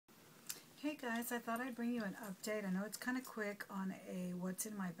Hey guys, I thought I'd bring you an update. I know it's kind of quick on a what's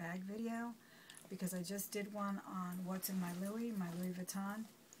in my bag video because I just did one on what's in my Louis Vuitton,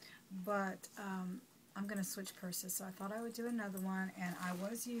 but I'm going to switch purses, so I thought I would do another one. And I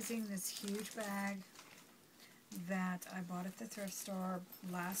was using this huge bag that I bought at the thrift store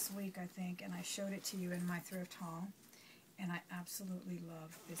last week, I think, and I showed it to you in my thrift haul. And I absolutely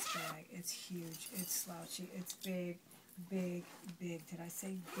love this bag. It's huge, it's slouchy, it's big. Big. Did I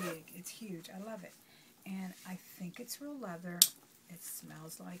say big? It's huge. I love it. And I think it's real leather. It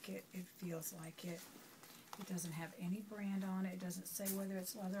smells like it. It feels like it. It doesn't have any brand on it. It doesn't say whether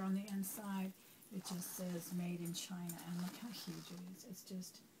it's leather on the inside. It just says made in China. And look how huge it is. It's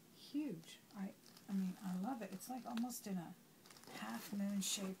just huge. I mean, I love it. It's like almost in a half moon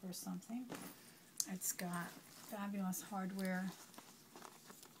shape or something. It's got fabulous hardware,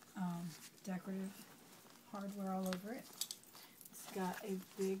 decorative hardware all over it. It's got a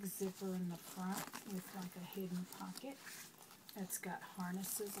big zipper in the front with like a hidden pocket. It's got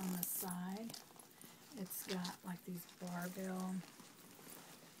harnesses on the side. It's got like these barbell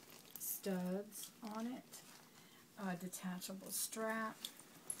studs on it. A detachable strap.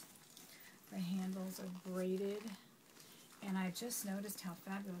 The handles are braided. And I just noticed how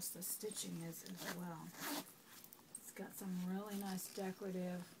fabulous the stitching is as well. It's got some really nice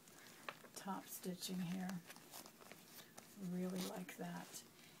decorative top stitching here. Really like that.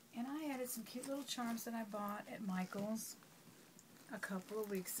 And I added some cute little charms that I bought at Michael's a couple of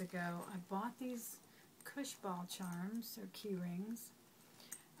weeks ago. I bought these Cush ball charms, or key rings.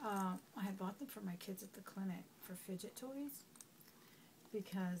 I had bought them for my kids at the clinic for fidget toys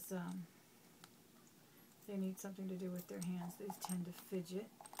because they need something to do with their hands. They tend to fidget,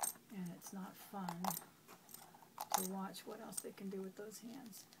 and it's not fun to watch what else they can do with those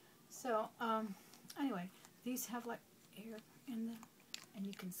hands. So, anyway, these have like air in them, and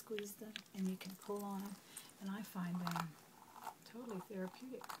you can squeeze them, and you can pull on them, and I find them totally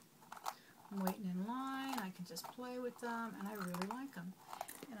therapeutic. I'm waiting in line, I can just play with them, and I really like them.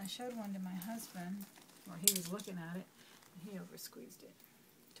 And I showed one to my husband, or he was looking at it, and he over squeezed it.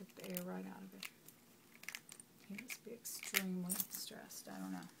 Took the air right out of it. He must be extremely stressed, I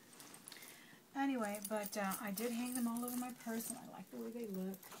don't know. Anyway, but I did hang them all over my purse, and I like the way they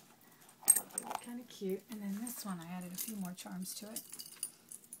look. They look kind of cute. And then this one, I added a few more charms to it.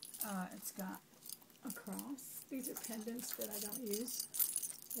 It's got a cross. These are pendants that I don't use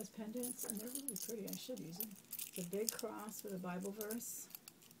as pendants, and they're really pretty. I should use them. It's a big cross with a Bible verse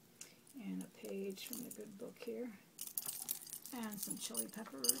and a page from the good book here, and some chili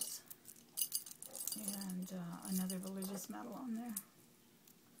peppers, and another religious medal on there.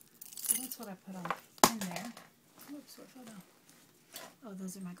 So that's what I put on in there. Oops, what photo? Oh,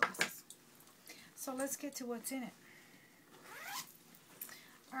 those are my glasses. So let's get to what's in it.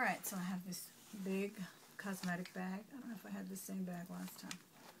 Alright, so I have this big cosmetic bag. I don't know if I had the same bag last time.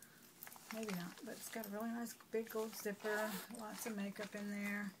 Maybe not, but it's got a really nice big gold zipper, lots of makeup in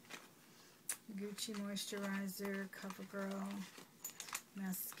there. Gucci moisturizer, CoverGirl,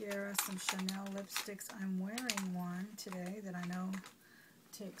 mascara, some Chanel lipsticks. I'm wearing one today that I know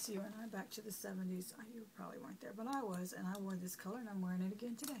takes you and I back to the 70s. You probably weren't there, but I was, and I wore this color, and I'm wearing it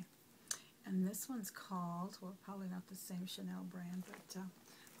again today. And this one's called, well, probably not the same Chanel brand, but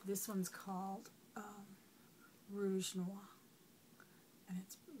this one's called Rouge Noir. And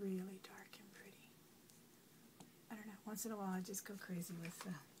it's really dark and pretty. I don't know, once in a while I just go crazy with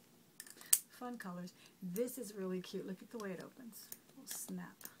fun colors. This is really cute. Look at the way it opens. Little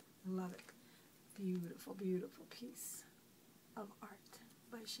snap. Love it. Beautiful, beautiful piece of art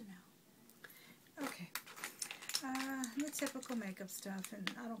by Chanel. Okay. The typical makeup stuff, and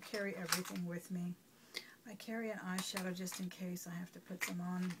I don't carry everything with me. I carry an eyeshadow just in case I have to put some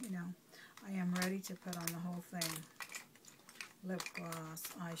on. You know, I am ready to put on the whole thing. Lip gloss,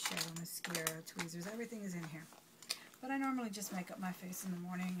 eyeshadow, mascara, tweezers, everything is in here. But I normally just make up my face in the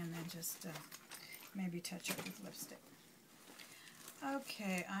morning and then just maybe touch up with lipstick.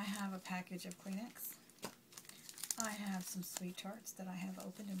 Okay, I have a package of Kleenex. I have some Sweet Tarts that I have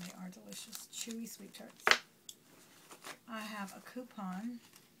opened, and they are delicious, chewy Sweet Tarts. I have a coupon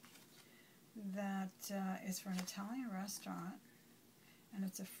that is for an Italian restaurant, and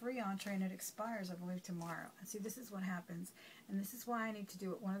it's a free entree, and it expires, I believe, tomorrow. And see, this is what happens, and this is why I need to do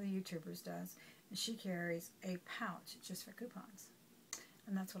what one of the YouTubers does, and she carries a pouch just for coupons.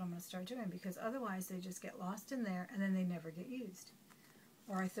 And that's what I'm going to start doing, because otherwise they just get lost in there, and then they never get used.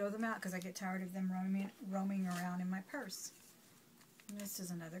 Or I throw them out because I get tired of them roaming around in my purse. And this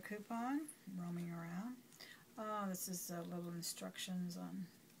is another coupon, roaming around. Oh, this is little instructions on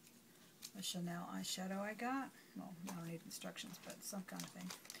a Chanel eyeshadow I got. Well, I don't need instructions, but some kind of thing.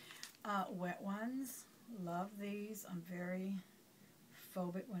 Wet ones. Love these. I'm very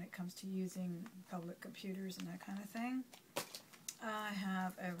phobic when it comes to using public computers and that kind of thing. I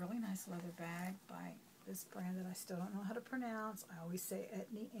have a really nice leather bag by this brand that I still don't know how to pronounce. I always say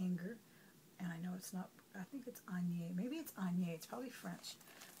Etnie Anger, and I know it's not, I think it's Agnès. Maybe it's Agnès. It's probably French.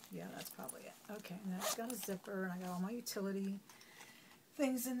 Yeah, that's probably it. Okay, and then it's got a zipper, and I got all my utility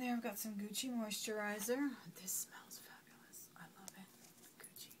things in there. I've got some Gucci moisturizer. This smells fabulous. I love it.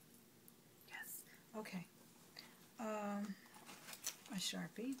 Gucci. Yes. Okay. A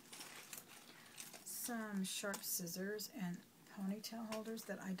Sharpie. Some sharp scissors and ponytail holders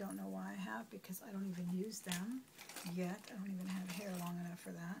that I don't know why I have because I don't even use them yet. I don't even have hair long enough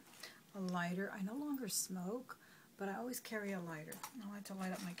for that. A lighter. I no longer smoke, but I always carry a lighter. I like to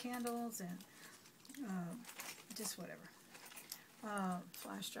light up my candles and just whatever.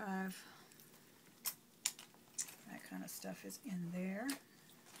 Flash drive. That kind of stuff is in there.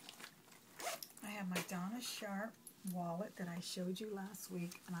 I have my Donna Sharp wallet that I showed you last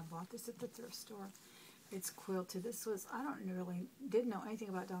week, and I bought this at the thrift store. It's quilted. This was, I didn't know anything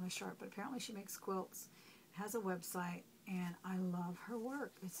about Donna Sharp, but apparently she makes quilts, has a website, and I love her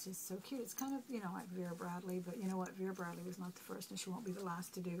work. It's just so cute. It's kind of, you know, like Vera Bradley, but you know what? Vera Bradley was not the first, and she won't be the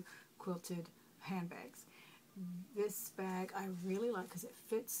last to do quilted handbags. This bag I really like because it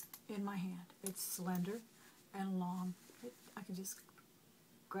fits in my hand. It's slender and long. I can just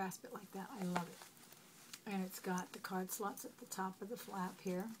grasp it like that. I love it. And it's got the card slots at the top of the flap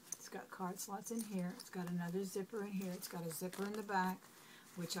here. It's got card slots in here. It's got another zipper in here. It's got a zipper in the back,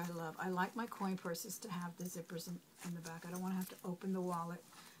 which I love. I like my coin purses to have the zippers in the back. I don't want to have to open the wallet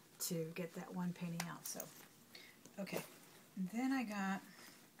to get that one penny out. So, okay. And then I got,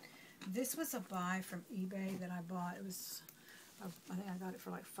 this was a buy from eBay that I bought. It was, I think I got it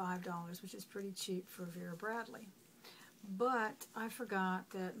for like $5, which is pretty cheap for Vera Bradley. But I forgot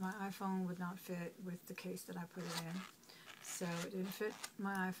that my iPhone would not fit with the case that I put it in. So it didn't fit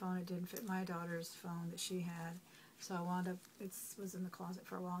my iPhone. It didn't fit my daughter's phone that she had. So I wound up, it was in the closet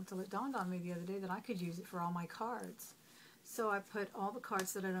for a while until it dawned on me the other day that I could use it for all my cards. So I put all the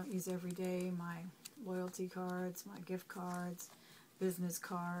cards that I don't use every day, my loyalty cards, my gift cards, business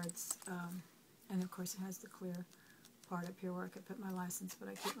cards, and of course it has the clear part up here where I could put my license, but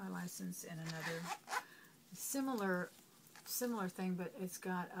I keep my license in another similar thing, but it's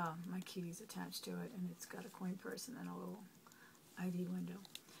got my keys attached to it, and it's got a coin purse and then a little ID window.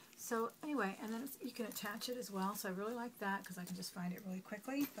 So anyway, and then you can attach it as well, so I really like that because I can just find it really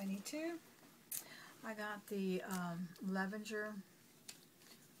quickly if I need to. I got the Levenger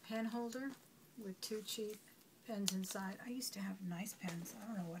pen holder with 2 cheap pens inside. I used to have nice pens. I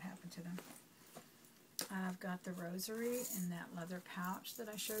don't know what happened to them. I've got the rosary in that leather pouch that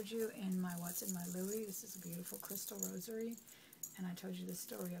I showed you in my What's in My Louis. This is a beautiful crystal rosary, and I told you the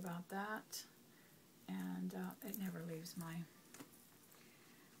story about that. And it never leaves my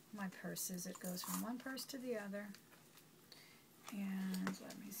purses. It goes from one purse to the other. And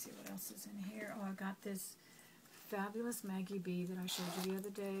let me see what else is in here. Oh, I got this fabulous Maggie B that I showed you the other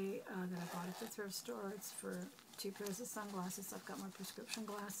day that I bought at the thrift store. It's for 2 pairs of sunglasses. I've got my prescription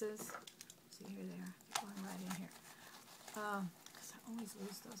glasses. See, here they are. They're going right in here. Because I always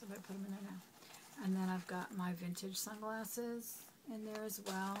lose those if I put them in there now. And then I've got my vintage sunglasses in there as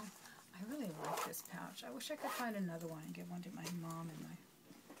well. I really like this pouch. I wish I could find another one and give one to my mom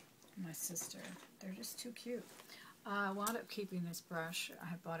and my sister. They're just too cute. I wound up keeping this brush. I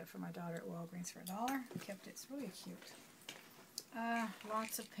had bought it for my daughter at Walgreens for $1. Kept it. It's really cute.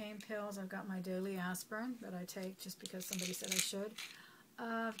 Lots of pain pills. I've got my daily aspirin that I take just because somebody said I should.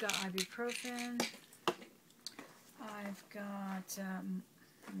 I've got ibuprofen. I've got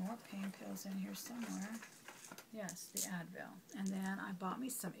more pain pills in here somewhere. Yes, the Advil. And then I bought me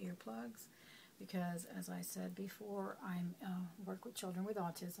some earplugs because, as I said before, I work with children with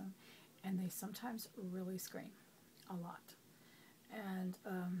autism, and they sometimes really scream a lot. And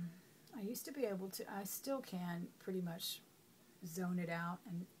I used to be able to, I still can pretty much zone it out,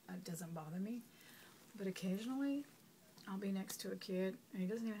 and it doesn't bother me. But occasionally, I'll be next to a kid, and he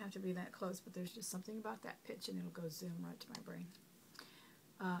doesn't even have to be that close, but there's just something about that pitch, and it'll go zoom right to my brain.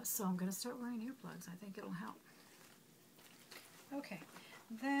 So I'm going to start wearing earplugs. I think it'll help. Okay,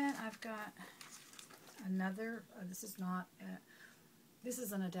 then I've got another, this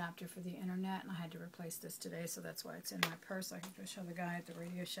is an adapter for the internet, and I had to replace this today, so that's why it's in my purse. I can just show the guy at the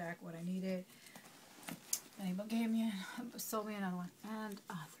Radio Shack what I needed. And he sold me another one, and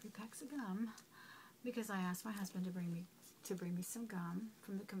 3 packs of gum, because I asked my husband to bring me some gum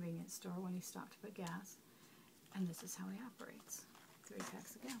from the convenience store when he stopped to put gas, and this is how he operates. 3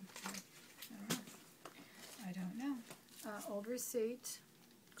 packs of gum. I don't know. Old receipt,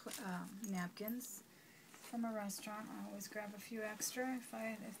 napkins from a restaurant. I always grab a few extra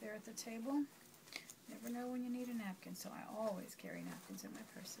if they're at the table. Never know when you need a napkin, so I always carry napkins in my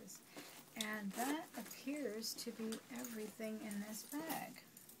purses. And that appears to be everything in this bag.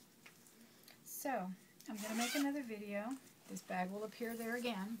 So, I'm going to make another video. This bag will appear there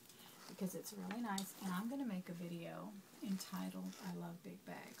again because it's really nice. And I'm going to make a video entitled, I Love Big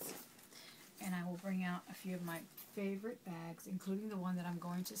Bags. And I will bring out a few of my favorite bags, including the one that I'm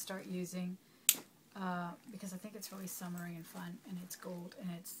going to start using because I think it's really summery and fun. And it's gold, and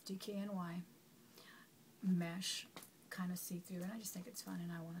it's DKNY mesh, kind of see-through. And I just think it's fun,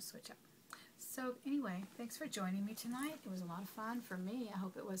 and I want to switch up. So anyway, thanks for joining me tonight. It was a lot of fun for me. I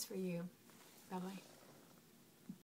hope it was for you. Bye-bye.